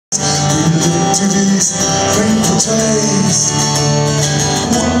face.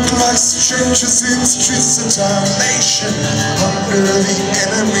 One likes to change his streets and damnation under the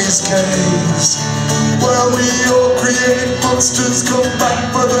enemy's gaze, where we all create monsters, come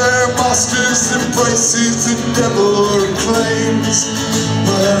back for their masters, embraces the devil reclaims.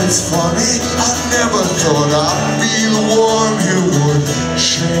 Well, it's funny, I never thought I'd be the one who would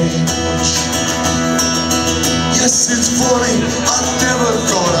change. Yes, it's funny, I never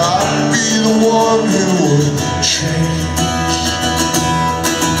thought I'd be the one who would change.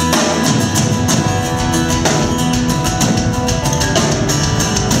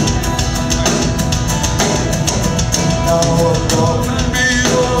 Above and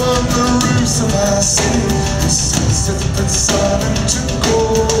beyond the roofs of our city, the streets have been silent to go.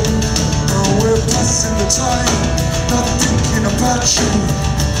 We're passing the time, not thinking about you,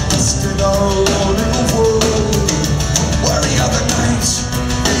 lost in our own little world. Where the other night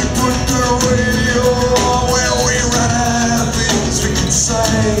we put the radio on, where we ran out of things we could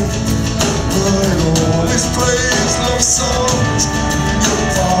say, but it always plays love songs when you're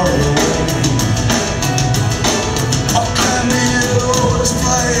far away.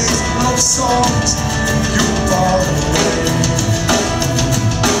 Love songs